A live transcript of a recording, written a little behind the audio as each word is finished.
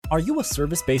Are you a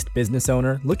service-based business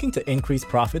owner looking to increase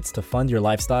profits to fund your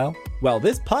lifestyle? Well,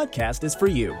 this podcast is for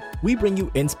you. We bring you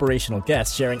inspirational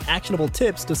guests sharing actionable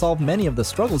tips to solve many of the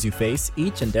struggles you face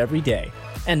each and every day.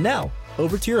 And now,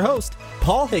 over to your host,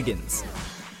 Paul Higgins.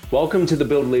 Welcome to the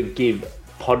Build, Live, Give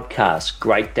podcast.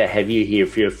 Great to have you here.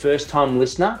 If you're a first-time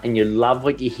listener and you love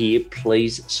what you hear,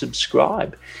 please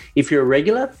subscribe. If you're a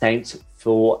regular, thanks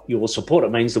for your support.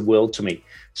 It means the world to me.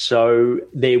 So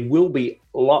there will be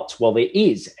there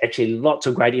is actually lots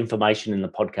of great information in the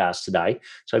podcast today.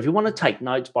 So if you want to take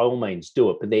notes, by all means, do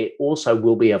it. But there also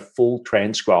will be a full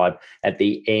transcribe at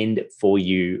the end for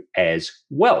you as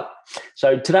well.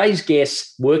 So today's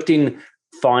guest worked in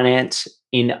finance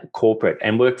in corporate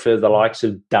and worked for the likes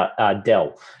of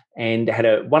Dell and had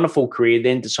a wonderful career,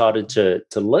 then decided to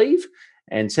leave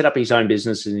and set up his own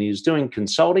business. And he was doing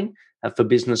consulting for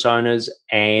business owners,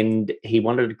 and he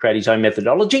wanted to create his own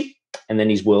methodology, and then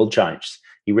his world changed.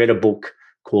 He read a book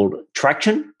called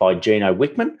Traction by Gino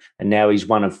Wickman, and now he's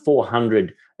one of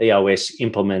 400 EOS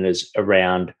implementers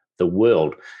around the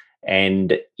world.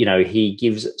 And, you know, he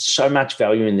gives so much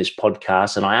value in this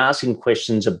podcast, and I ask him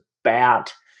questions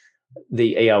about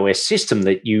the EOS system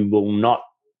that you will not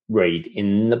read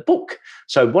in the book.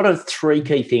 So what are three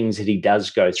key things that he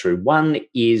does go through? One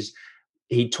is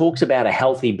he talks about a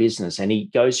healthy business, and he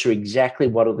goes through exactly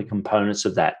what are the components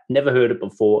of that. Never heard it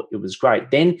before. It was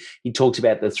great. Then he talks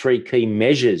about the three key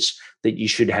measures that you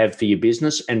should have for your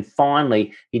business. And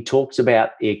finally, he talks about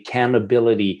the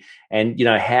accountability and, you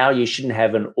know, how you shouldn't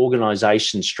have an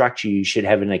organization structure. You should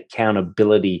have an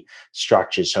accountability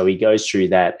structure. So he goes through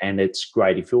that, and it's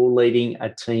great. If you're leading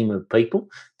a team of people,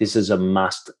 this is a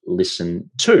must listen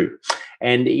to.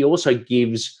 And he also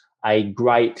gives a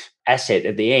great asset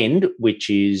at the end, which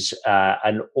is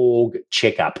an org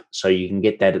checkup. So you can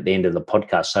get that at the end of the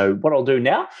podcast. So what I'll do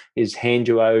now is hand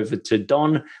you over to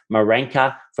Don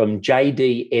Maranka from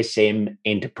JDSM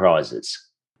Enterprises.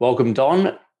 Welcome,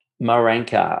 Don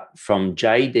Maranka from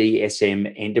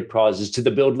JDSM Enterprises to the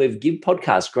Build, Live, Give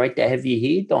podcast. Great to have you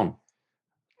here, Don.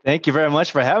 Thank you very much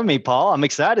for having me, Paul. I'm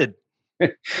excited.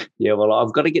 Yeah, well,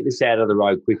 I've got to get this out of the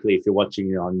road quickly if you're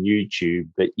watching it on YouTube.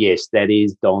 But yes, that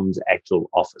is Don's actual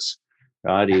office,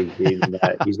 right?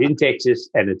 He's in Texas,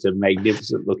 and it's a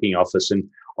magnificent looking office. And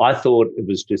I thought it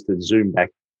was just a Zoom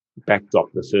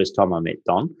backdrop the first time I met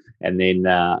Don. And then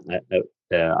I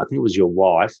think it was your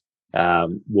wife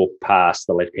walked past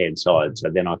the left-hand side.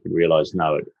 So then I could realize,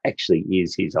 no, it actually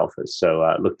is his office.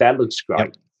 So look, that looks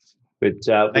great. Yep.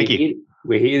 But Thank you.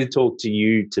 We're here to talk to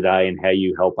you today and how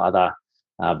you help other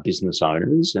business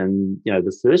owners. And, you know,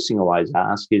 the first thing I always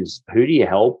ask is, who do you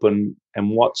help and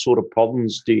what sort of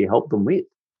problems do you help them with?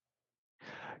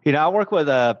 You know, I work with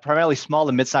primarily small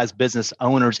and mid-sized business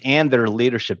owners and their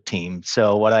leadership team.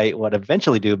 So what I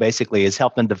eventually do basically is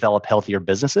help them develop healthier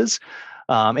businesses.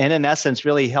 And in essence,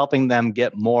 really helping them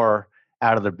get more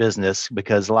out of their business,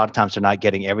 because a lot of times they're not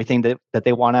getting everything that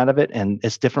they want out of it. And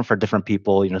it's different for different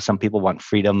people. You know, some people want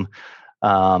freedom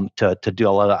to do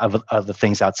a lot of other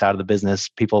things outside of the business.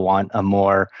 People want a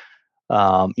more,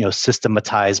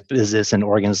 systematized business and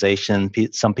organization.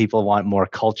 Some people want more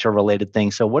culture-related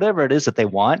things. So whatever it is that they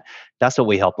want, that's what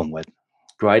we help them with.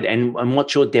 Great. And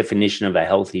what's your definition of a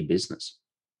healthy business?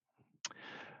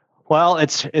 Well,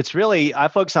 it's really, I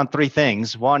focus on three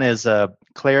things. One is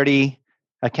clarity,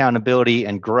 accountability,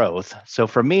 and growth. So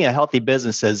for me, a healthy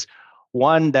business is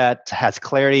one that has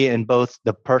clarity in both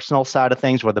the personal side of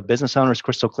things, where the business owner is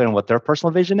crystal clear on what their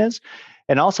personal vision is,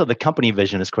 and also the company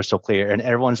vision is crystal clear, and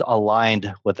everyone's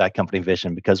aligned with that company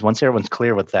vision. Because once everyone's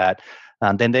clear with that,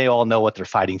 then they all know what they're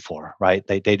fighting for, right?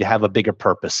 They have a bigger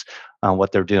purpose on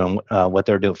what they're doing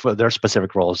for their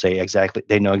specific roles.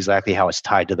 They know exactly how it's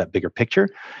tied to that bigger picture.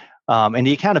 And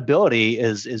the accountability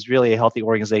is really a healthy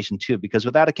organization too, because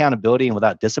without accountability and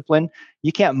without discipline,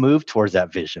 you can't move towards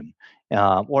that vision.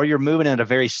 Or you're moving at a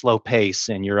very slow pace,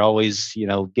 and you're always,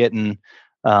 getting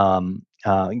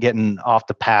off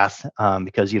the path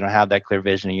because you don't have that clear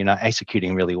vision and you're not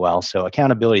executing really well. So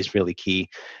accountability is really key.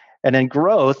 And then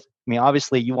growth. I mean,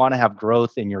 obviously, you want to have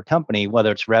growth in your company,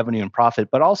 whether it's revenue and profit,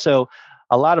 but also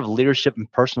a lot of leadership and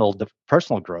personal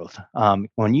growth.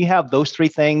 When you have those three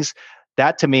things,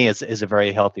 that to me is a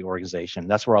very healthy organization.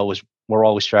 That's where we're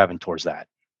always striving towards that.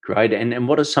 Great. And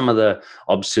what are some of the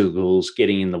obstacles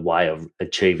getting in the way of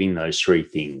achieving those three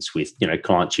things with,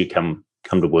 clients you come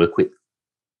to work with?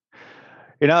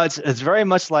 It's very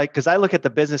much like, because I look at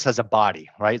the business as a body,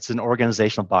 right? It's an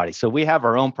organizational body. So we have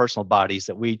our own personal bodies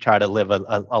that we try to live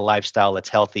a lifestyle that's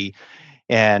healthy.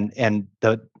 And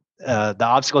the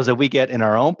obstacles that we get in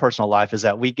our own personal life is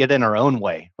that we get in our own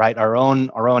way, right? Our own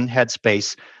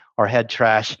headspace, our head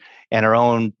trash, and our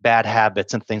own bad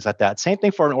habits and things like that. Same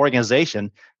thing for an organization,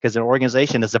 because an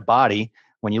organization is a body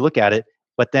when you look at it.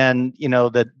 But then,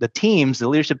 the teams, the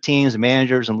leadership teams,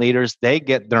 managers and leaders, they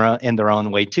get in their own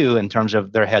way too, in terms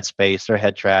of their headspace, their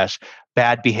head trash,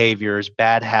 bad behaviors,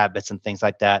 bad habits, and things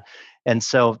like that. And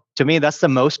so to me, that's the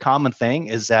most common thing,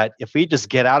 is that if we just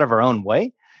get out of our own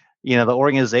way, the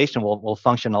organization will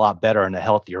function a lot better in a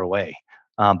healthier way.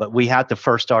 But we have to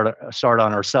first start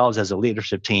on ourselves as a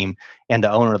leadership team and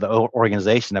the owner of the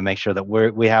organization to make sure that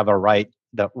we have the right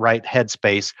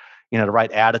headspace, the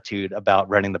right attitude about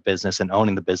running the business and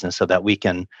owning the business, so that we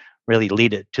can really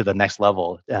lead it to the next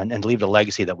level and leave the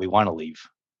legacy that we want to leave.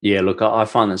 Yeah, look, I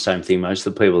find the same thing. Most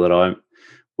of the people that I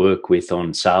work with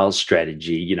on sales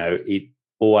strategy, it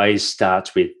always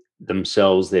starts with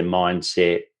themselves, their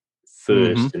mindset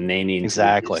first, and then into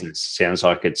exactly. the business. Sounds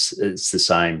like it's the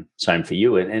same for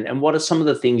you. And what are some of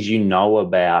the things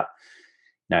about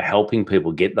helping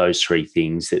people get those three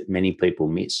things that many people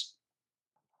miss?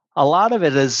 A lot of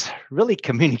it is really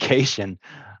communication,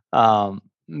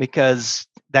 because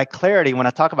that clarity, when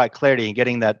I talk about clarity and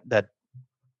getting that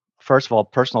first of all,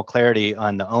 personal clarity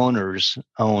on the owner's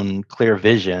own clear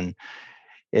vision,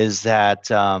 is that,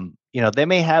 they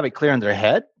may have it clear in their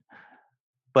head,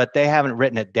 but they haven't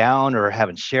written it down or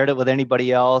haven't shared it with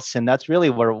anybody else. And that's really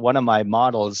where one of my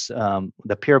models,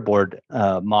 the peer board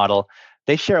model,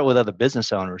 they share it with other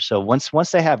business owners. So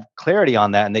once they have clarity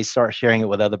on that and they start sharing it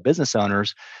with other business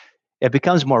owners, it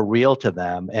becomes more real to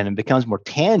them and it becomes more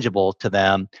tangible to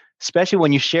them, especially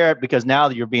when you share it, because now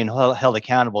you're being held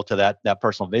accountable to that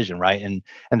personal vision, right? And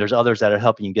there's others that are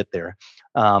helping you get there.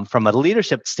 From a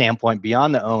leadership standpoint,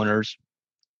 beyond the owners,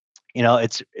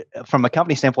 it's from a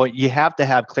company standpoint, you have to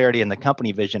have clarity in the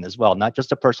company vision as well, not just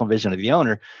the personal vision of the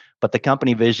owner, but the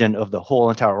company vision of the whole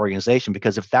entire organization.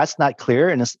 Because if that's not clear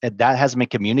and that hasn't been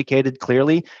communicated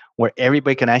clearly, where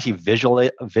everybody can actually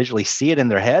visually see it in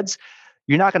their heads,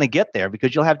 you're not going to get there,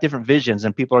 because you'll have different visions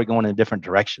and people are going in different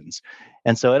directions.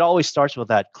 And so it always starts with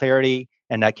that clarity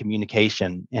and that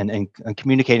communication and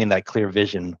communicating that clear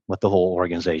vision with the whole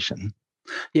organization.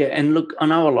 Yeah. And look, I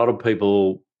know a lot of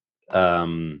people,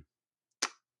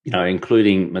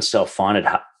 including myself, find it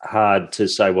hard to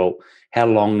say, well, how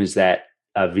long is that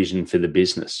vision for the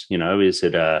business? Is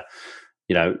it a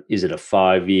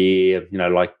 5-year?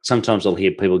 Like sometimes I'll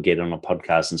hear people get on a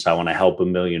podcast and say, I want to help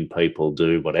 1 million people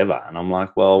do whatever. And I'm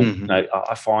like, well,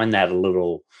 I find that a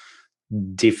little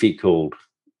difficult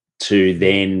to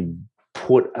then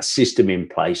put a system in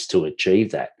place to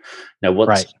achieve that. Now, what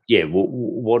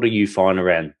do you find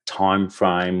around time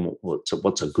frame?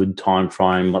 What's a good time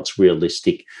frame? What's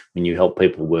realistic when you help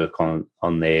people work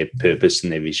on their purpose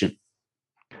and their vision?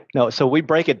 No, so we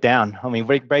break it down. We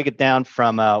break it down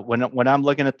from when I'm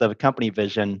looking at the company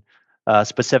vision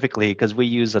specifically, because we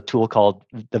use a tool called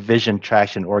the Vision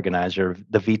Traction Organizer,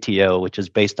 the VTO, which is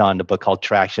based on the book called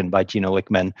Traction by Gino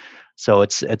Wickman. So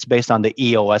it's based on the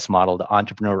EOS model, the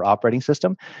Entrepreneur Operating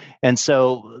System. And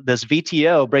so this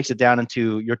VTO breaks it down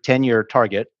into your 10-year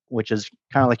target, which is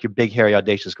kind of like your big, hairy,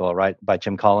 audacious goal, right? By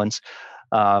Jim Collins.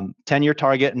 10-year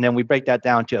target. And then we break that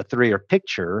down to a 3-year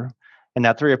picture. And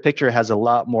that 3-year picture has a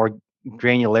lot more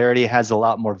granularity, has a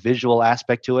lot more visual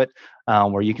aspect to it,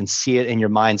 where you can see it in your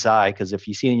mind's eye. Because if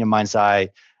you see it in your mind's eye,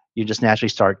 you just naturally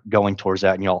start going towards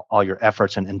that, and all your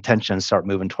efforts and intentions start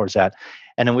moving towards that.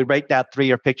 And then we break that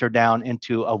 3-year picture down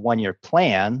into a 1-year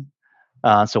plan.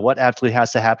 So what actually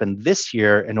has to happen this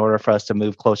year in order for us to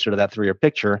move closer to that 3-year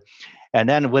picture? And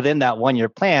then within that 1-year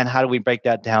plan, how do we break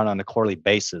that down on a quarterly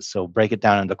basis? So break it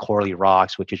down into quarterly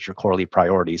rocks, which is your quarterly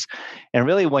priorities. And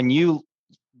really, when you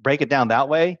break it down that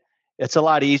way, it's a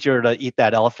lot easier to eat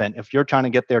that elephant. If you're trying to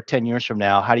get there 10 years from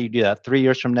now, how do you do that 3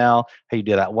 years from now? How do you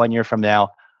do that 1 year from now?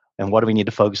 And what do we need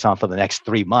to focus on for the next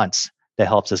 3 months that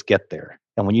helps us get there?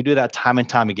 And when you do that time and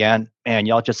time again, and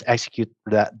y'all just execute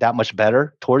that much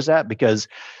better towards that, because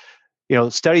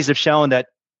studies have shown that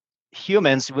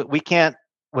humans, we can't,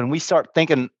 when we start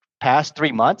thinking past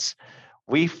 3 months,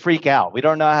 we freak out. We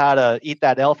don't know how to eat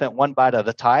that elephant one bite at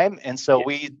a time, and so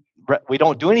we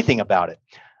don't do anything about it.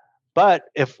 But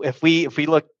if we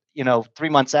look 3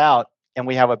 months out and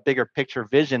we have a bigger picture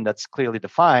vision that's clearly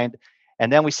defined,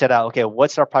 and then we set out, okay,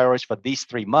 what's our priorities for these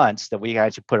 3 months, that we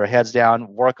guys should put our heads down,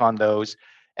 work on those,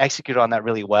 execute on that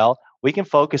really well, we can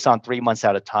focus on 3 months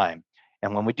at a time.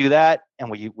 And when we do that, and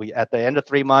we at the end of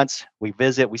 3 months, we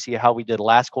visit, we see how we did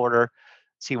last quarter,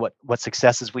 see what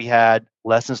successes we had,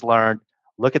 lessons learned,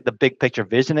 look at the big picture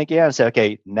vision again and say,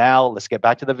 okay, now let's get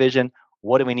back to the vision.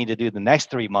 What do we need to do the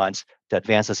next 3 months to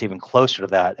advance us even closer to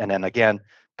that? And then again,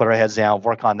 put our heads down,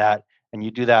 work on that. And you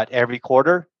do that every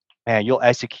quarter, and you'll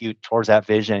execute towards that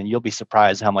vision. You'll be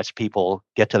surprised how much people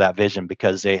get to that vision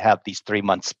because they have these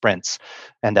 3-month sprints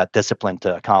and that discipline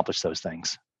to accomplish those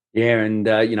things. Yeah, and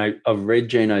I've read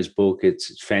Gino's book.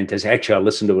 It's fantastic. Actually, I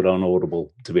listened to it on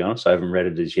Audible. To be honest, I haven't read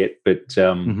it as yet. But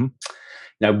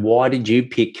why did you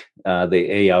pick the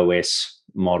EOS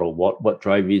model? What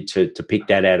drove you to pick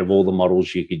that out of all the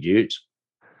models you could use?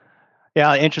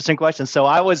 Yeah, interesting question. So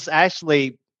I was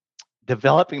actually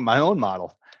developing my own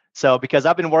model. So because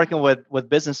I've been working with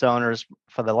business owners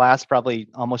for the last probably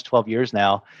almost 12 years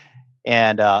now,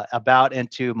 and about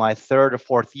into my 3rd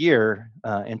or 4th year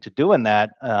into doing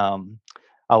that,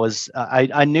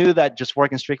 I knew that just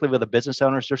working strictly with the business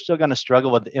owners, they're still going to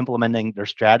struggle with implementing their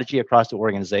strategy across the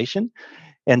organization.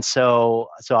 And so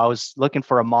I was looking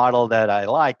for a model that I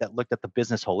liked that looked at the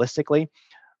business holistically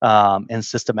and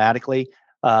systematically.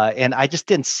 And I just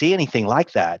didn't see anything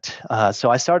like that.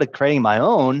 So I started creating my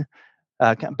own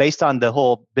based on the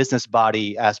whole business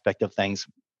body aspect of things.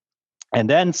 And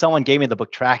then someone gave me the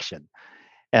book Traction.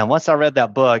 And once I read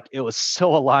that book, it was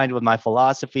so aligned with my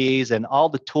philosophies and all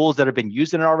the tools that have been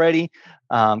used in it already.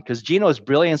 Because Gino's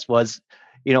brilliance was,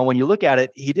 when you look at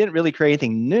it, he didn't really create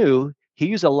anything new. He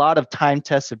used a lot of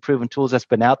time-tested, proven tools that's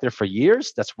been out there for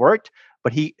years, that's worked.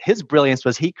 But his brilliance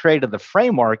was he created the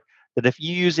framework that if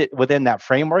you use it within that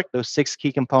framework, those 6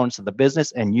 key components of the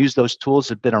business, and use those tools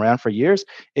that have been around for years,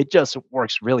 it just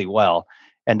works really well.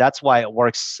 And that's why it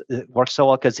works so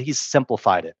well, because he's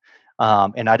simplified it.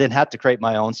 And I didn't have to create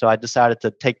my own, so I decided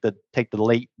to take the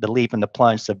leap and the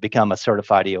plunge to become a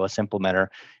certified EOS implementer,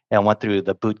 and went through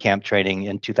the boot camp training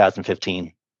in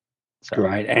 2015. So.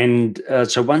 Great. And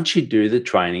so once you do the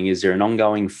training, is there an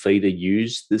ongoing fee to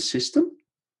use the system?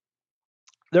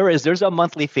 There's a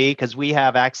monthly fee because we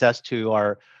have access to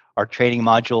our training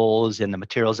modules and the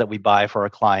materials that we buy for our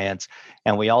clients.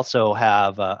 And we also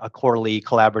have a quarterly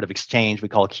collaborative exchange we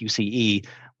call QCE,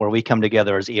 where we come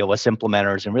together as EOS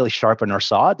implementers and really sharpen our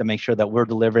saw to make sure that we're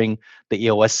delivering the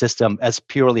EOS system as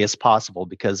purely as possible,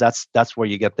 because that's where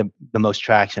you get the most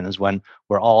traction, is when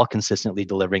we're all consistently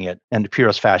delivering it in the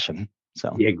purest fashion.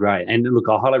 So yeah, great. And look,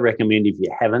 I highly recommend, if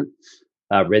you haven't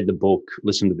read the book,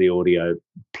 listen to the audio,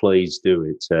 please do.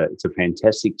 It's a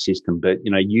fantastic system. But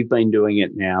you've been doing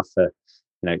it now for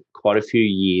quite a few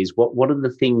years. What are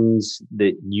the things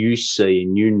that you see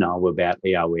and about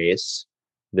EOS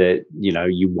that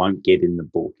you won't get in the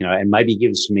book? And maybe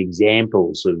give some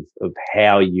examples of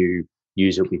how you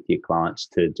use it with your clients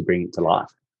to bring it to life.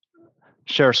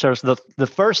 Sure. So the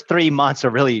first 3 months are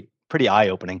really pretty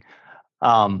eye-opening.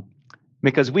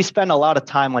 Because we spend a lot of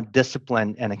time on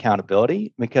discipline and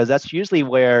accountability, because that's usually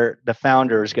where the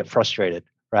founders get frustrated,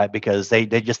 right? Because they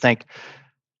just think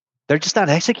they're just not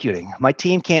executing. My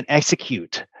team can't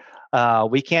execute.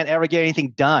 We can't ever get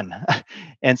anything done.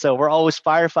 And so we're always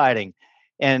firefighting.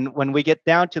 And when we get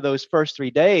down to those first 3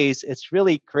 days, it's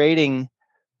really creating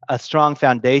a strong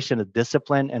foundation of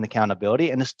discipline and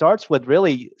accountability. And it starts with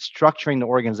really structuring the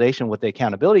organization with the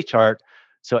accountability chart,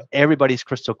 so everybody's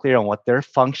crystal clear on what their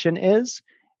function is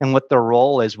and what their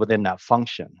role is within that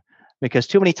function. Because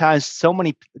too many times,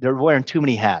 they're wearing too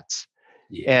many hats.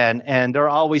 Yeah. And they're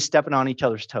always stepping on each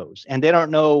other's toes. And they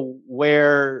don't know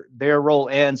where their role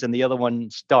ends and the other one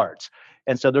starts.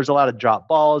 And so there's a lot of drop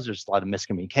balls, there's a lot of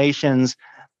miscommunications.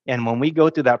 And when we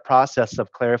go through that process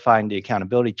of clarifying the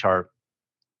accountability chart,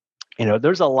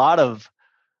 there's a lot of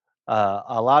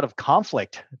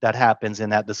conflict that happens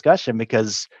in that discussion,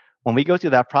 because when we go through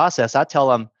that process, I tell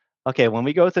them, okay, when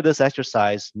we go through this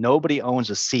exercise, nobody owns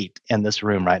a seat in this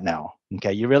room right now.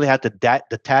 Okay, you really have to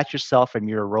detach yourself from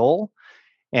your role,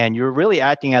 and you're really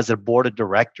acting as a board of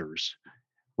directors.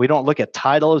 We don't look at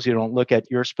titles. You don't look at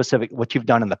your specific, what you've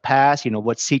done in the past,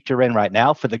 what seat you're in right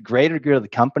now. For the greater good of the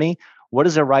company, what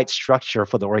is the right structure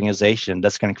for the organization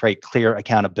that's going to create clear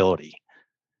accountability?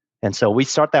 And so we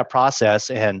start that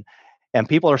process, and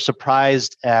people are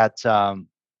surprised at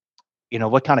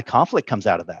what kind of conflict comes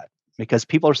out of that, because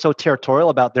people are so territorial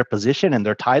about their position and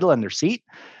their title and their seat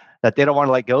that they don't want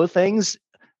to let go of things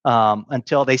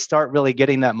until they start really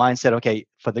getting that mindset. Okay,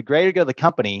 for the greater good of the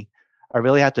company, I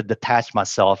really have to detach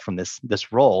myself from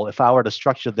this role. If I were to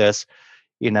structure this,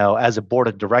 as a board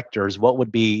of directors, what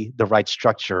would be the right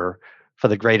structure for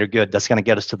the greater good that's going to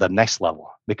get us to the next level?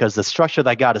 Because the structure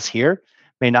that got us here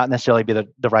may not necessarily be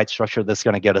the right structure that's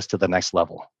going to get us to the next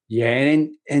level. Yeah,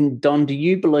 and Don, do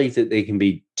you believe that there can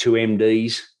be 2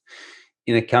 MDs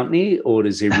in a company, or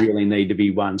does there really need to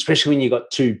be one, especially when you've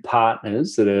got 2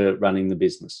 partners that are running the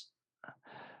business?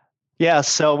 Yeah,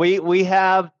 so we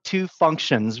have 2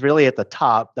 functions really at the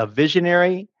top: the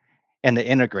visionary and the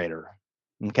integrator.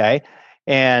 Okay,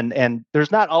 and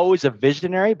there's not always a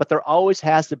visionary, but there always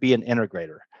has to be an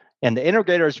integrator. And the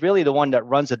integrator is really the one that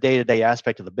runs the day-to-day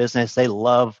aspect of the business. They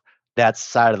love that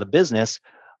side of the business.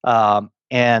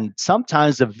 And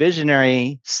sometimes the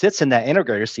visionary sits in that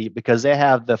integrator seat because they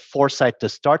have the foresight to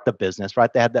start the business,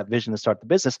 right? They had that vision to start the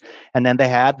business, and then they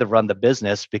had to run the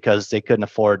business because they couldn't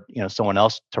afford, someone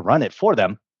else to run it for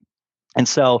them. And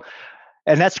so,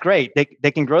 and that's great.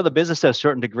 They can grow the business to a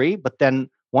certain degree, but then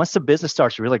once the business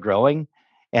starts really growing,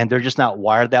 and they're just not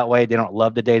wired that way, they don't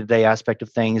love the day-to-day aspect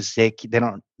of things. They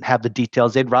don't have the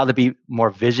details. They'd rather be more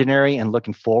visionary and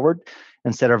looking forward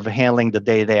instead of handling the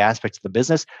day-to-day aspects of the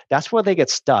business. That's where they get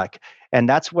stuck. And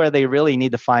that's where they really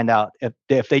need to find out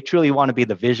if they truly want to be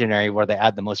the visionary where they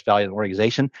add the most value to the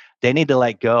organization, they need to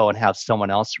let go and have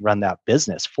someone else run that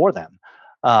business for them.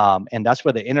 And that's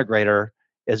where the integrator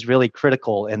is really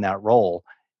critical in that role.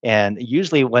 And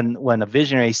usually when a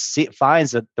visionary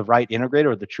finds the right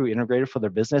integrator or the true integrator for their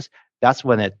business, that's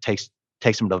when it takes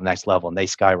them to the next level and they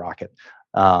skyrocket.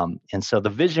 And so the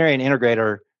visionary and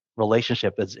integrator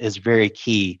relationship is very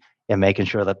key in making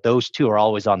sure that those two are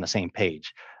always on the same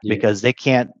page, because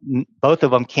both of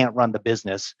them can't run the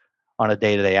business on a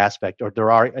day-to-day aspect, or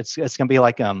it's going to be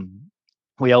like,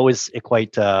 we always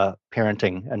equate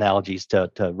parenting analogies to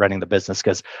running the business,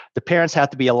 because the parents have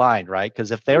to be aligned, right?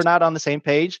 Because if they're not on the same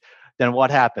page, then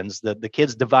what happens? The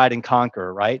kids divide and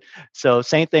conquer, right? So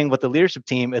same thing with the leadership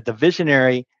team. If the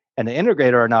visionary and the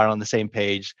integrator are not on the same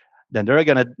page, then they're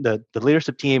going to, the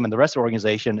leadership team and the rest of the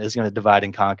organization is going to divide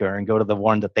and conquer and go to the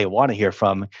one that they want to hear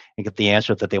from and get the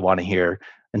answer that they want to hear,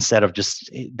 instead of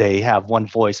just they have one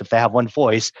voice. If they have one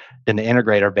voice, then the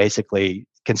integrator basically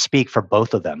can speak for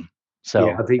both of them.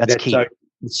 So I think that's key.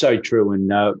 So true.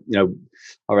 And I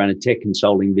ran a tech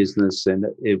consulting business, and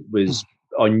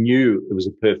I knew it was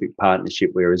a perfect partnership,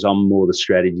 whereas I'm more the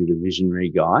strategy, the visionary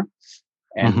guy.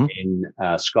 And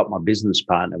then Scott, my business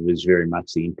partner, was very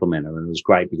much the implementer. And it was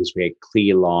great because we had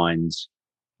clear lines.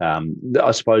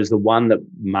 I suppose the one that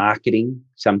marketing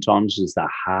sometimes is the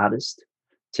hardest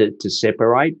to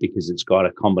separate, because it's got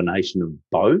a combination of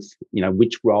both.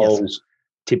 Which roles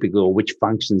typically, or which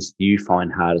functions do you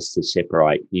find hardest to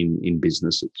separate in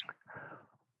businesses?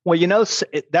 Well,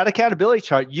 that accountability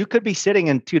chart, you could be sitting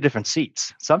in two different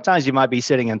seats. Sometimes you might be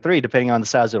sitting in three, depending on the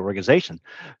size of the organization.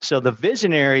 So the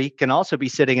visionary can also be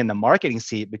sitting in the marketing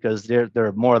seat, because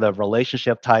they're more of the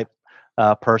relationship type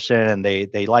person, and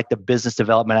they like the business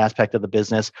development aspect of the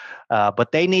business.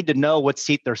 But they need to know what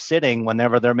seat they're sitting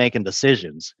whenever they're making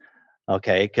decisions.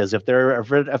 Okay, because if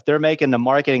they're making the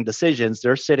marketing decisions,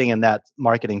 they're sitting in that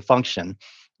marketing function.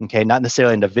 Okay, not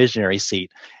necessarily in the visionary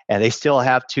seat, and they still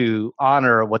have to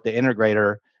honor what the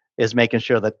integrator is making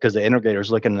sure that, because the integrator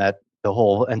is looking at the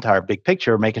whole entire big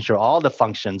picture, making sure all the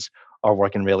functions are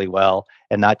working really well,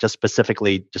 and not just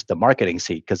specifically just the marketing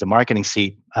seat, because the marketing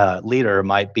seat leader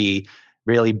might be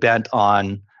really bent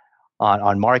on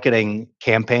marketing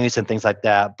campaigns and things like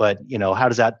that. But how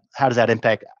does that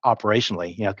impact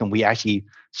operationally? Can we actually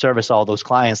service all those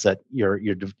clients that you're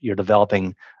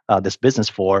developing this business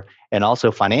for? And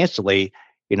also financially,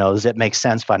 does it make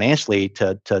sense financially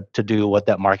to do what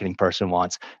that marketing person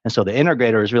wants? And so the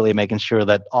integrator is really making sure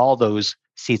that all those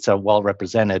seats are well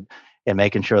represented, and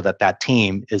making sure that that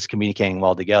team is communicating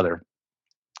well together.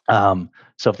 So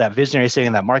if that visionary is sitting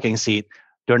in that marketing seat,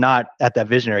 they're not at that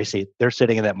visionary seat. They're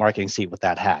sitting in that marketing seat with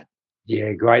that hat.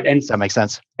 Yeah, great. And does that make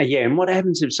sense? Yeah. And what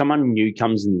happens if someone new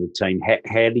comes into the team?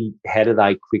 How do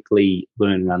they quickly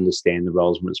learn and understand the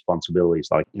roles and responsibilities?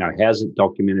 Like, how's it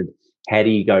documented? How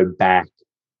do you go back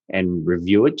and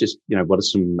review it? Just, what are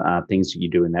some things that you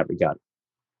do in that regard?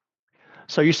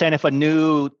 So you're saying if a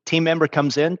new team member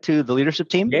comes into the leadership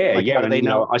team? Yeah, like, how do they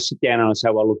know? I sit down and I say,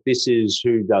 well, look, this is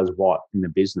who does what in the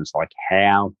business. Like,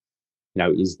 how,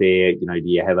 is there, do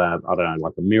you have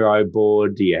like a Miro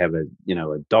board? Do you have a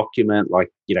document?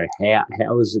 Like,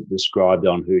 how is it described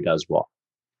on who does what?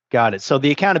 Got it. So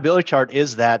the accountability chart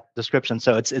is that description.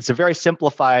 So it's a very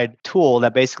simplified tool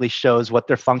that basically shows what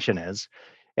their function is.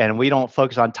 And we don't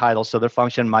focus on titles. So their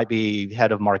function might be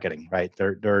head of marketing, right?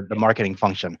 They're the marketing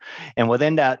function. And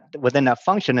within that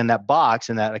function, in that box,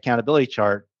 in that accountability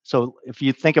chart, so if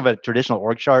you think of a traditional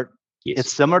org chart,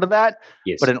 it's similar to that.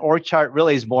 Yes. But an org chart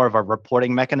really is more of a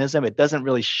reporting mechanism. It doesn't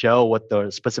really show what the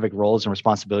specific roles and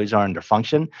responsibilities are in their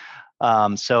function.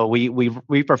 So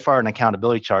we prefer an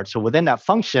accountability chart. So within that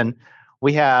function,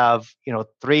 we have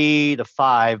 3 to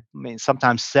 5,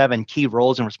 sometimes 7 key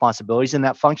roles and responsibilities in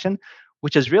that function,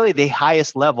 which is really the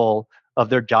highest level of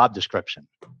their job description.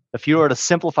 If you were to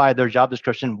simplify their job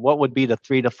description, what would be the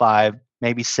 3 to 5,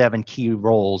 maybe 7 key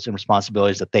roles and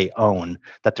responsibilities that they own,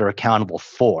 that they're accountable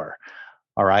for?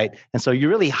 All right. And so you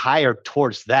really hire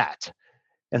towards that,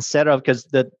 instead of, because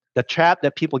the trap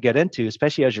that people get into,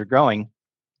 especially as you're growing,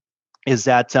 is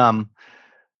that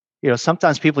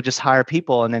sometimes people just hire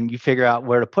people and then you figure out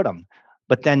where to put them,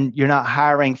 but then you're not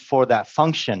hiring for that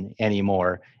function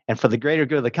anymore. And for the greater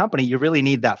good of the company, you really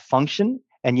need that function,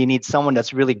 and you need someone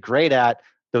that's really great at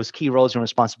those key roles and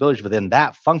responsibilities within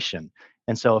that function.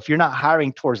 And so if you're not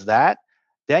hiring towards that,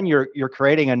 then you're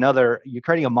creating a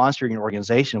monster in your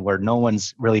organization where no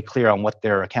one's really clear on what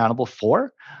they're accountable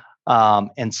for.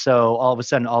 And so all of a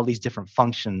sudden, all these different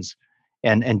functions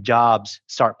and jobs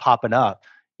start popping up,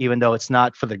 even though it's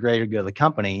not for the greater good of the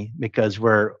company, because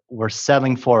we're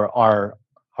settling for our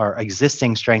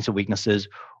existing strengths and weaknesses,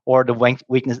 or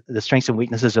the strengths and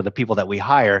weaknesses of the people that we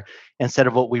hire, instead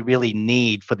of what we really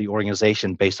need for the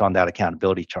organization based on that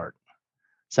accountability chart.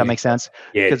 Does that make sense?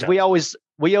 Yeah. Because we always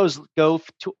we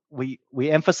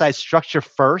emphasize structure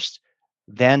first,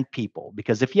 then people.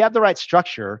 Because if you have the right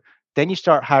structure, then you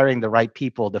start hiring the right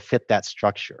people to fit that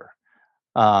structure.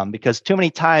 Because too many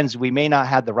times we may not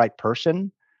have the right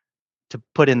person to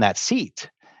put in that seat,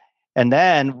 and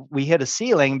then we hit a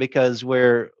ceiling because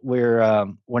we're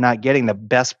not getting the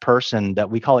best person. That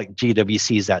we call it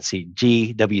GWC's that seat.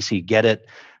 GWC, get it,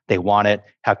 they want it,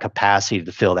 have capacity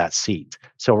to fill that seat.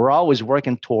 So we're always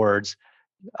working towards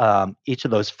each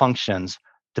of those functions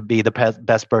to be the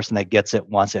best person that gets it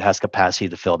once it has capacity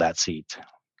to fill that seat.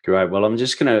 Great. Well, I'm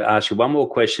just going to ask you one more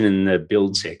question in the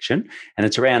build section, and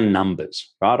it's around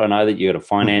numbers, right? I know that you got a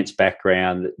finance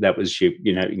background. That was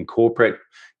in corporate.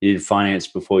 You did finance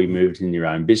before you moved in your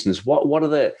own business. What are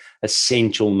the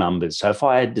essential numbers? So if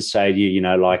I had to say to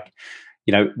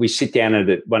you, we sit down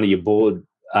at one of your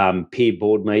peer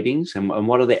board meetings, and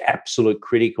what are the absolute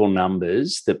critical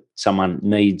numbers that someone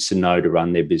needs to know to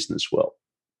run their business well?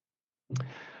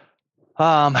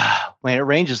 It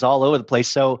ranges all over the place.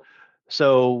 So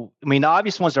the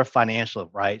obvious ones are financial,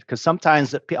 right? Because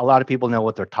sometimes a lot of people know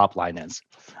what their top line is.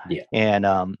 Yeah.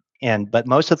 But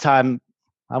most of the time,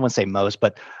 I wouldn't say most,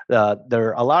 but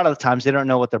there a lot of the times they don't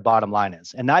know what their bottom line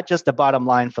is, and not just the bottom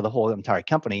line for the whole entire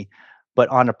company, but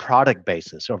on a product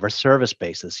basis or a service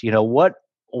basis.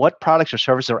 What products or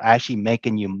services are actually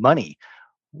making you money?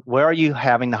 Where are you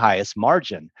having the highest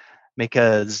margin?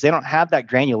 Because they don't have that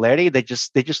granularity. They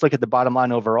just look at the bottom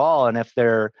line overall, and if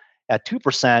they're at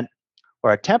 2%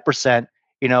 or at 10%,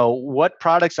 what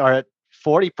products are at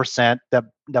 40%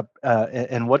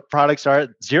 and what products are at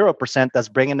 0% that's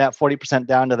bringing that 40%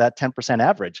 down to that 10%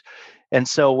 average. And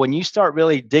so when you start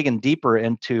really digging deeper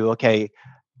into, okay,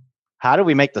 how do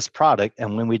we make this product?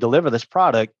 And when we deliver this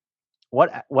product,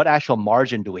 what actual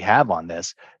margin do we have on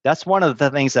this? That's one of the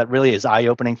things that really is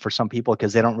eye-opening for some people,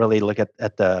 because they don't really look at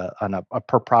on a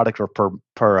per product or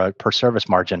per service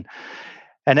margin.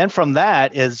 And then from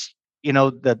that is,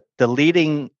 the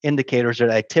leading indicators or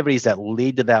the activities that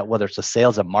lead to that, whether it's a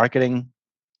sales and marketing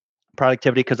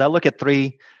productivity, because I look at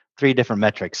three different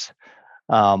metrics.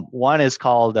 One is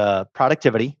called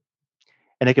productivity,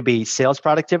 and it could be sales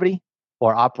productivity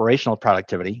or operational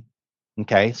productivity.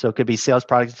 Okay, so it could be sales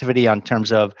productivity on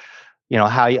terms of,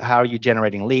 how are you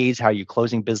generating leads, how are you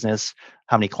closing business,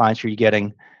 how many clients are you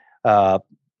getting.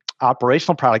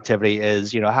 Operational productivity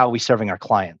is, how are we serving our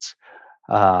clients?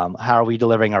 How are we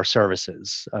delivering our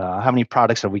services? How many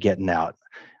products are we getting out?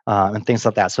 And things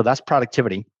like that. So that's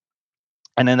productivity.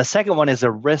 And then the second one is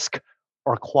a risk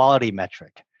or quality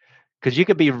metric, because you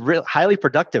could be highly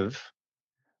productive,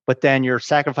 but then you're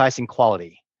sacrificing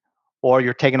quality, or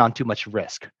you're taking on too much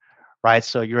risk, right?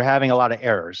 So you're having a lot of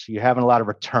errors, you're having a lot of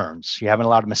returns, you're having a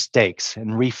lot of mistakes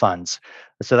and refunds.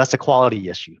 So that's a quality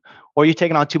issue. Or you're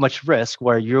taking on too much risk,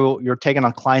 where you're taking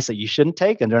on clients that you shouldn't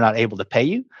take, and they're not able to pay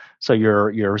you. So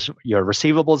your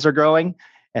receivables are growing,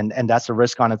 and that's a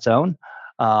risk on its own.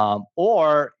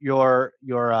 Or your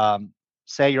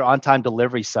say your on-time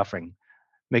delivery suffering,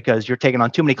 because you're taking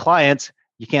on too many clients,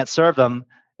 you can't serve them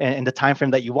in the time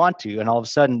frame that you want to, and all of a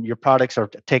sudden your products are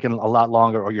taking a lot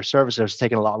longer, or your services are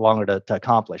taking a lot longer to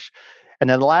accomplish. And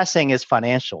then the last thing is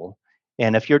financial.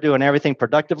 And if you're doing everything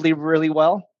productively really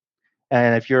well,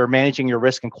 and if you're managing your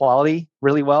risk and quality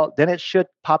really well, then it should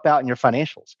pop out in your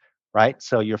financials, right?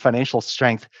 So your financial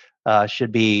strength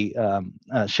should be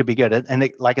good.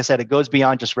 And like I said, it goes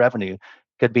beyond just revenue.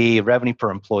 Could be revenue per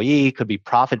employee, could be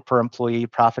profit per employee,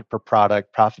 profit per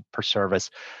product, profit per service.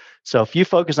 So if you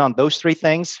focus on those three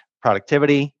things,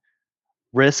 productivity,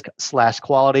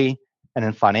 risk/quality, and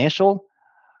then financial,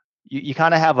 you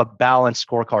kind of have a balanced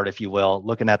scorecard, if you will,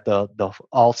 looking at the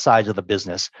all sides of the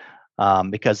business.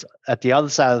 Because at the other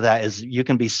side of that is, you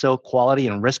can be so quality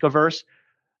and risk averse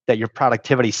that your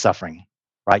productivity is suffering,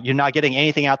 right? You're not getting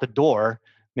anything out the door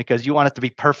because you want it to be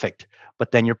perfect,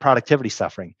 but then your productivity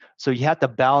suffering. So you have to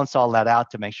balance all that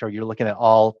out to make sure you're looking at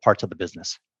all parts of the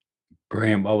business.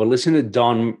 Brilliant. Well, we're listening to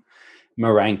Don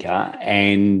Maranka,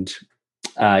 and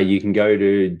you can go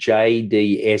to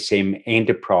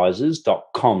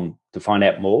jdsmenterprises.com to find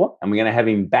out more. And we're going to have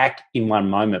him back in one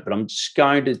moment. But I'm just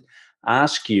going to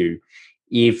ask you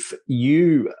if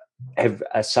you have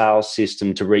a sales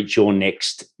system to reach your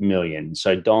next million.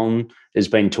 So Don has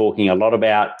been talking a lot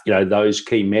about, those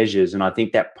key measures. And I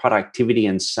think that productivity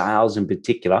and sales in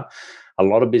particular, a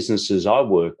lot of businesses I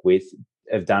work with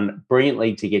have done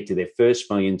brilliantly to get to their first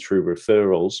million through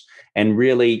referrals and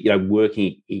really,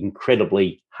 working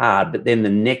incredibly hard. But then the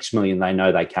next million, they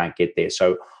know they can't get there.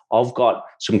 So I've got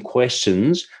some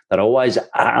questions that I always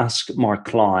ask my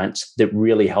clients that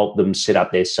really help them set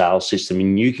up their sales system.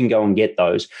 And you can go and get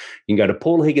those. You can go to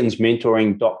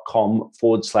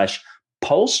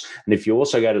paulhigginsmentoring.com/pulse. And if you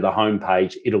also go to the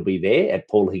homepage, it'll be there at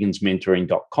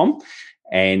paulhigginsmentoring.com.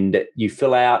 And you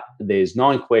fill out, there's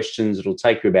 9 questions. It'll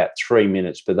take you about 3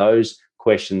 minutes, but those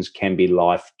questions can be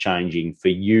life-changing for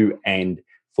you and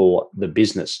for the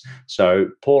business. So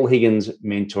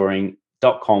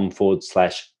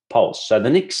paulhigginsmentoring.com/pulse. So the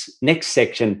next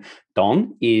section,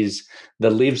 Don, is the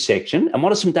live section. And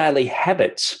what are some daily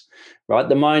habits, right?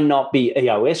 That might not be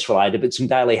EOS related, but some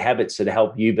daily habits that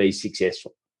help you be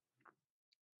successful.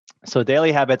 So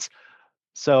daily habits.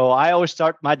 So I always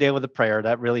start my day with a prayer.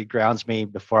 That really grounds me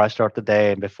before I start the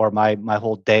day and before my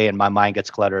whole day and my mind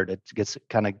gets cluttered. It gets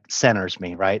kind of centers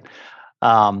me, right?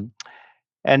 And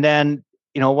then,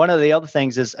 one of the other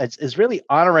things is really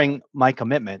honoring my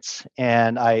commitments.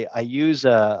 And I use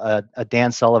a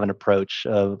Dan Sullivan approach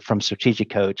from Strategic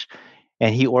Coach,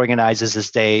 and he organizes his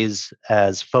days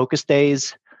as focus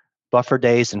days, buffer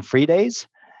days, and free days.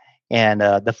 And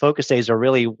the focus days are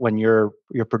really when you're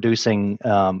producing,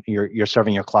 you're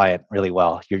serving your client really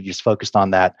well. You're just focused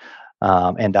on that,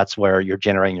 and that's where you're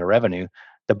generating your revenue.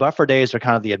 The buffer days are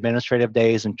kind of the administrative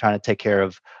days and trying to take care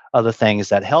of other things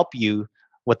that help you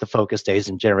with the focus days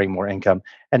and generating more income.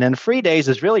 And then free days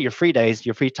is really your free days,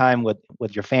 your free time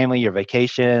with your family, your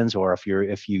vacations, or if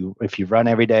you run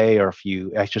every day or if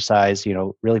you exercise,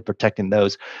 really protecting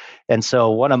those. And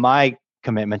so one of my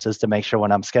commitments is to make sure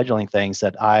when I'm scheduling things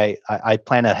that I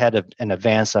plan ahead in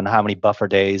advance on how many buffer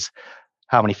days,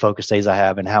 how many focus days I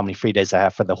have, and how many free days I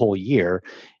have for the whole year.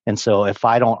 And so if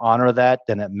I don't honor that,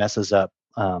 then it messes up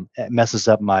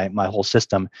my whole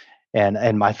system.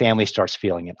 And my family starts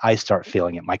feeling it. I start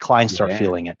feeling it. My clients start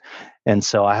feeling it. And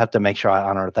so I have to make sure I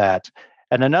honor that.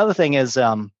 And another thing is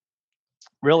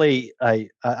really, I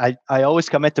always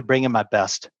commit to bringing my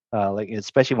best,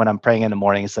 especially when I'm praying in the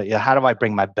morning. So how do I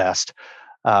bring my best?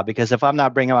 Because if I'm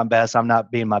not bringing my best, I'm not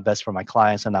being my best for my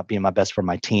clients. I'm not being my best for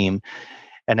my team.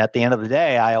 And at the end of the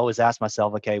day, I always ask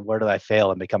myself, okay, where did I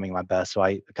fail in becoming my best? So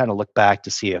I kind of look back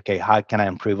to see, okay, how can I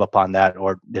improve upon that?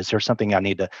 Or is there something do I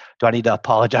need to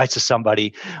apologize to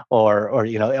somebody or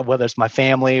whether it's my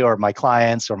family or my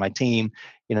clients or my team,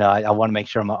 I want to make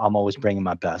sure I'm always bringing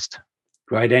my best.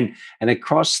 Great. And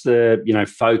across the,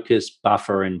 focus,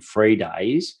 buffer and free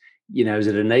days, is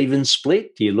it an even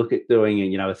split? Do you look at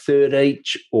doing, a third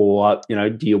each, or,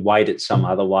 do you weight it some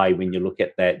other way when you look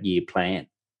at that year plan?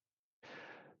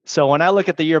 So when I look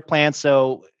at the year plan,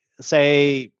 so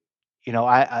say,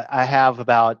 I have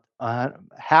about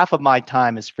half of my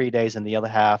time is free days, and the other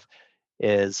half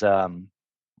is the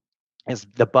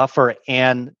buffer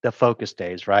and the focus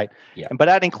days, right? Yeah. But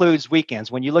that includes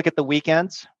weekends. When you look at the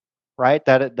weekends, right?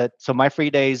 So my free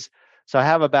days. So I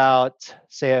have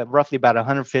roughly about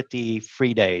 150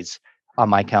 free days on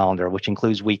my calendar, which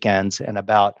includes weekends, and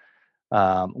about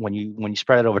when you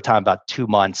spread it over time, about 2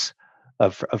 months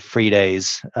of free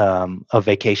days of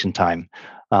vacation time.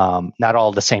 Not all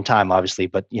at the same time, obviously,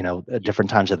 but at different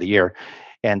times of the year.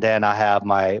 And then I have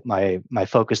my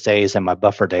focus days and my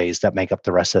buffer days that make up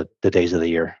the rest of the days of the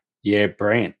year. Yeah,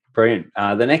 brilliant.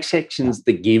 The next section is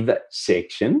the give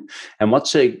section. And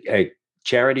what's a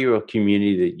charity or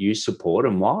community that you support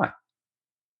and why?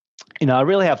 I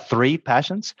really have 3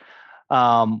 passions.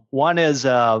 One is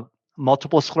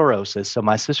multiple sclerosis. So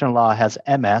my sister-in-law has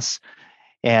MS.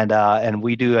 And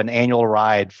we do an annual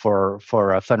ride for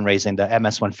fundraising, the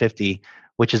MS 150,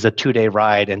 which is a 2-day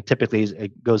ride, and typically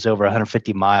it goes over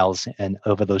 150 miles and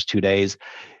over those 2 days.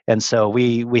 And so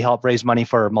we help raise money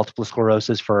for multiple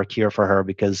sclerosis, for a cure for her,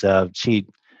 because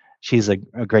she's a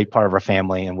great part of our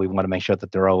family, and we want to make sure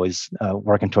that they're always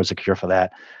working towards a cure for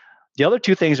that. The other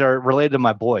 2 things are related to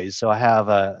my boys. So I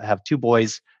have 2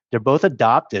 boys. They're both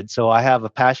adopted, so I have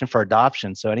a passion for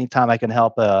adoption. So anytime I can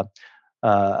help a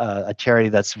charity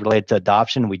that's related to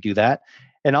adoption, we do that.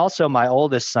 And also my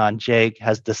oldest son, Jake,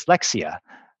 has dyslexia.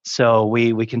 So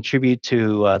we contribute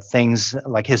to things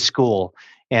like his school,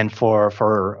 and for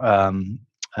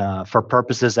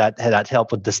purposes that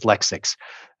help with dyslexics.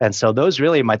 And so those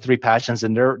really are my three passions,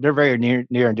 and they're very near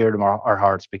and dear to our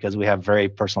hearts because we have very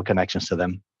personal connections to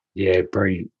them. Yeah,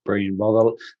 brilliant, brilliant.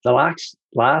 Well, the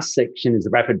last section is the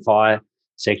rapid fire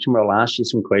section where I'll ask you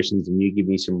some questions and you give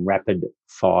me some rapid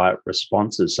fire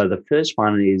responses. So the first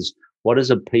one is, what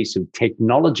is a piece of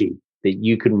technology that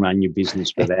you can run your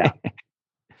business without?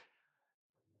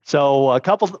 So a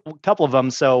couple of them.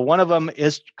 So one of them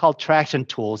is called Traction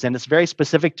Tools, and it's very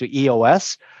specific to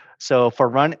EOS. So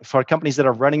for companies that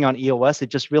are running on EOS, it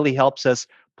just really helps us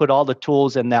put all the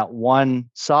tools in that one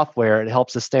software. It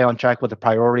helps us stay on track with the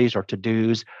priorities, or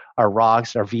to-dos, our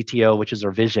rocks, our VTO, which is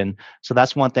our vision. So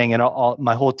that's one thing, and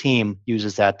my whole team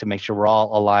uses that to make sure we're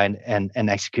all aligned and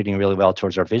executing really well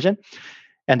towards our vision.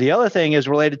 And the other thing is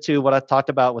related to what I talked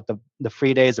about with the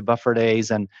free days, the buffer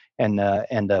days, and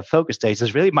the focus days,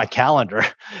 is really my calendar.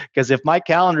 Because if my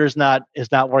calendar is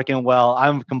not working well,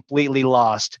 I'm completely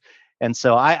lost. And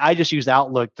so I just use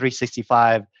Outlook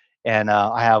 365, and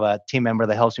I have a team member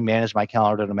that helps me manage my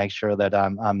calendar to make sure that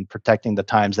I'm protecting the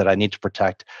times that I need to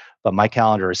protect. But my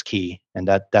calendar is key, and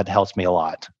that helps me a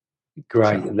lot.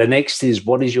 Great. So, the next is,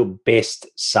 what is your best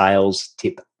sales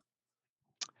tip?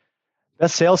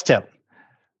 Best sales tip.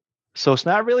 So it's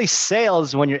not really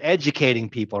sales when you're educating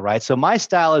people, right? So my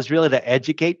style is really to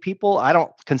educate people. I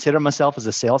don't consider myself as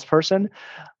a salesperson,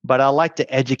 but I like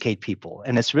to educate people.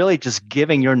 And it's really just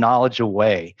giving your knowledge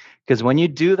away. Because when you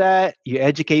do that, you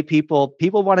educate people.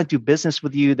 People want to do business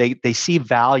with you. They see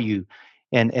value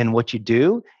in what you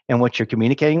do and what you're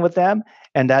communicating with them.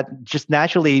 And that just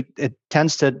naturally, it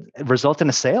tends to result in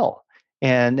a sale.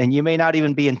 And you may not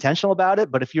even be intentional about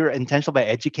it, but if you're intentional by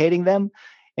educating them,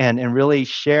 and really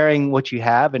sharing what you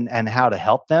have and how to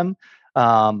help them,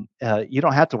 you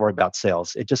don't have to worry about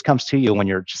sales. It just comes to you when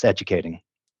you're just educating.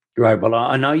 Great. Well,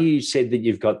 I know you said that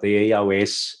you've got the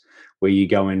EOS where you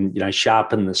go and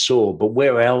sharpen the saw, but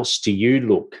where else do you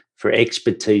look for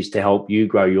expertise to help you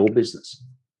grow your business?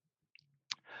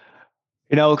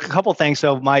 A couple of things.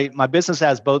 So my business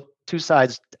has both two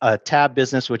sides: TAB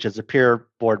business, which is a peer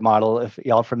board model, if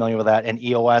y'all are familiar with that, and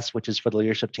EOS, which is for the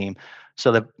leadership team.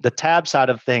 So the TAB side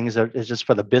of things is just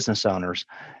for the business owners.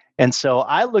 And so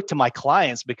I look to my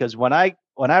clients, because when I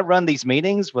run these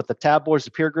meetings with the TAB boards,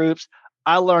 the peer groups,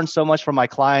 I learn so much from my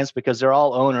clients because they're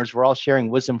all owners. We're all sharing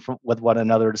wisdom with one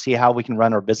another to see how we can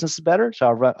run our businesses better.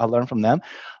 So I learn from them.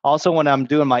 Also, when I'm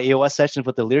doing my EOS sessions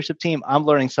with the leadership team, I'm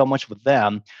learning so much with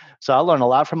them. So I learn a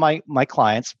lot from my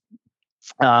clients.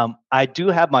 I do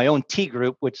have my own T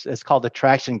group, which is called the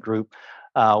Traction Group,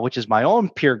 which is my own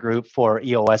peer group for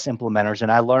EOS implementers.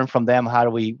 And I learn from them how do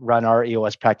we run our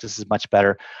EOS practices much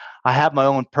better. I have my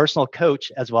own personal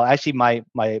coach as well. Actually, my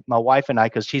wife and I,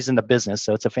 because she's in the business,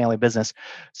 so it's a family business.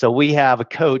 So we have a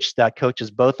coach that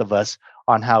coaches both of us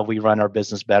on how we run our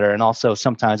business better. And also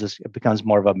sometimes it becomes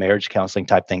more of a marriage counseling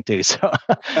type thing too. So,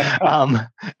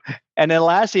 and then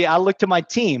lastly, I look to my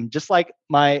team, just like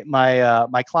my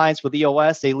clients with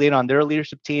EOS. They lean on their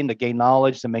leadership team to gain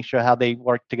knowledge, to make sure how they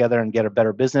work together and get a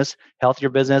better business, healthier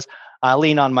business. I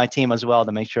lean on my team as well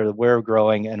to make sure that we're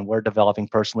growing and we're developing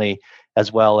personally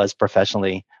as well as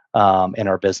professionally in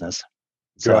our business.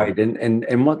 Great.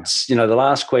 And what's, the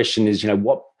last question is,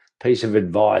 what piece of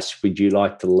advice would you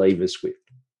like to leave us with?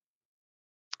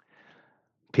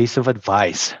 Piece of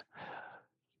advice.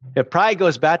 It probably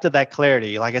goes back to that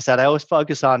clarity. Like I said, I always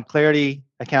focus on clarity,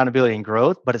 accountability, and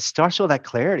growth, but it starts with that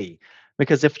clarity.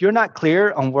 Because if you're not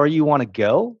clear on where you want to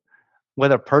go,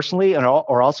 whether personally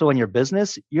or also in your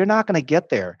business, you're not going to get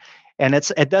there. And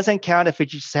it doesn't count if you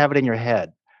just have it in your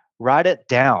head. Write it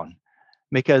down.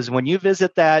 Because when you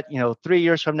visit that, 3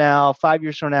 years from now, 5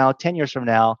 years from now, 10 years from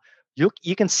now,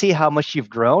 you can see how much you've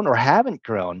grown or haven't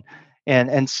grown.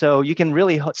 And so you can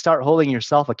really start holding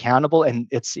yourself accountable. And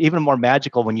it's even more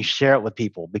magical when you share it with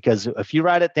people, because if you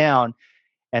write it down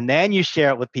and then you share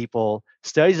it with people,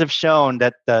 studies have shown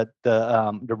that the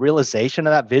realization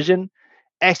of that vision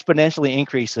exponentially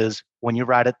increases when you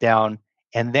write it down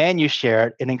and then you share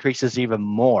it. It increases even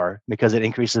more because it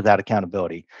increases that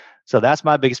accountability. So that's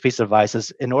my biggest piece of advice: is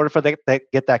in order for get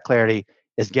that clarity,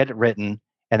 is get it written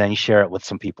and then you share it with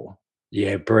some people.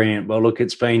 Yeah, brilliant. Well, look,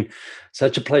 it's been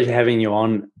such a pleasure having you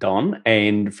on, Don.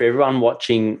 And for everyone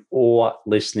watching or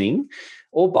listening,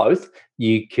 or both,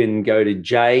 you can go to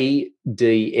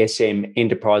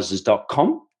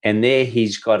jdsmenterprises.com, and there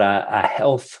he's got a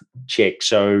health check.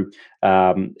 So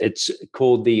it's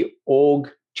called the Org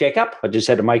Checkup. I just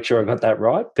had to make sure I got that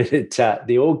right. But it's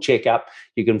the Org Checkup.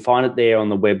 You can find it there on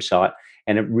the website,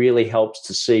 and it really helps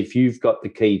to see if you've got the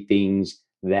key things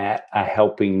that are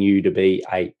helping you to be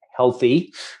a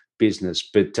healthy business.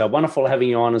 But wonderful having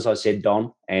you on, as I said,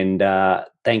 Don, and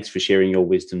thanks for sharing your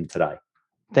wisdom today.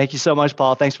 Thank you so much,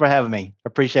 Paul. Thanks for having me.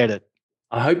 Appreciate it.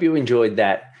 I hope you enjoyed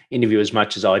that interview as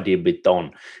much as I did with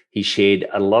Don. He shared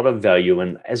a lot of value.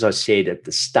 And as I said at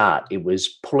the start, it was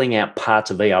pulling out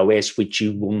parts of EOS which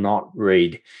you will not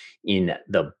read in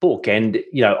the book. And,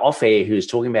 off air, he was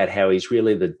talking about how he's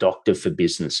really the doctor for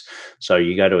business. So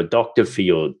you go to a doctor for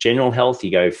your general health,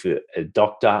 you go for a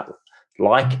doctor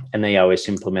like an EOS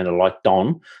implementer like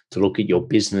Don to look at your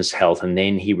business health, and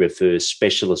then he refers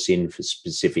specialists in for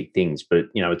specific things. But,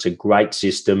 it's a great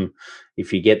system.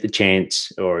 If you get the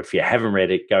chance, or if you haven't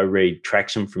read it, go read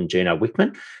Traction from Gino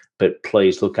Wickman. But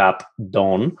please look up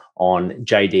Don on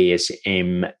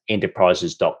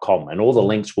jdsmenterprises.com, and all the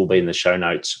links will be in the show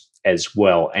notes as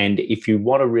well. And if you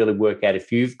want to really work out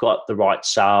if you've got the right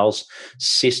sales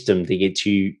system to get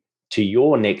you to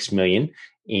your next million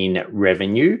in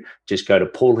revenue, just go to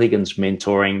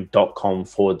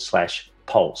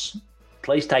paulhigginsmentoring.com/pulse.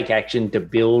 Please take action to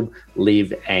build,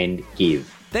 live, and give.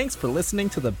 Thanks for listening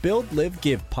to the Build, Live,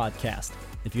 Give podcast.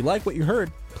 If you like what you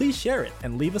heard, please share it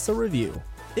and leave us a review.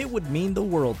 It would mean the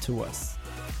world to us.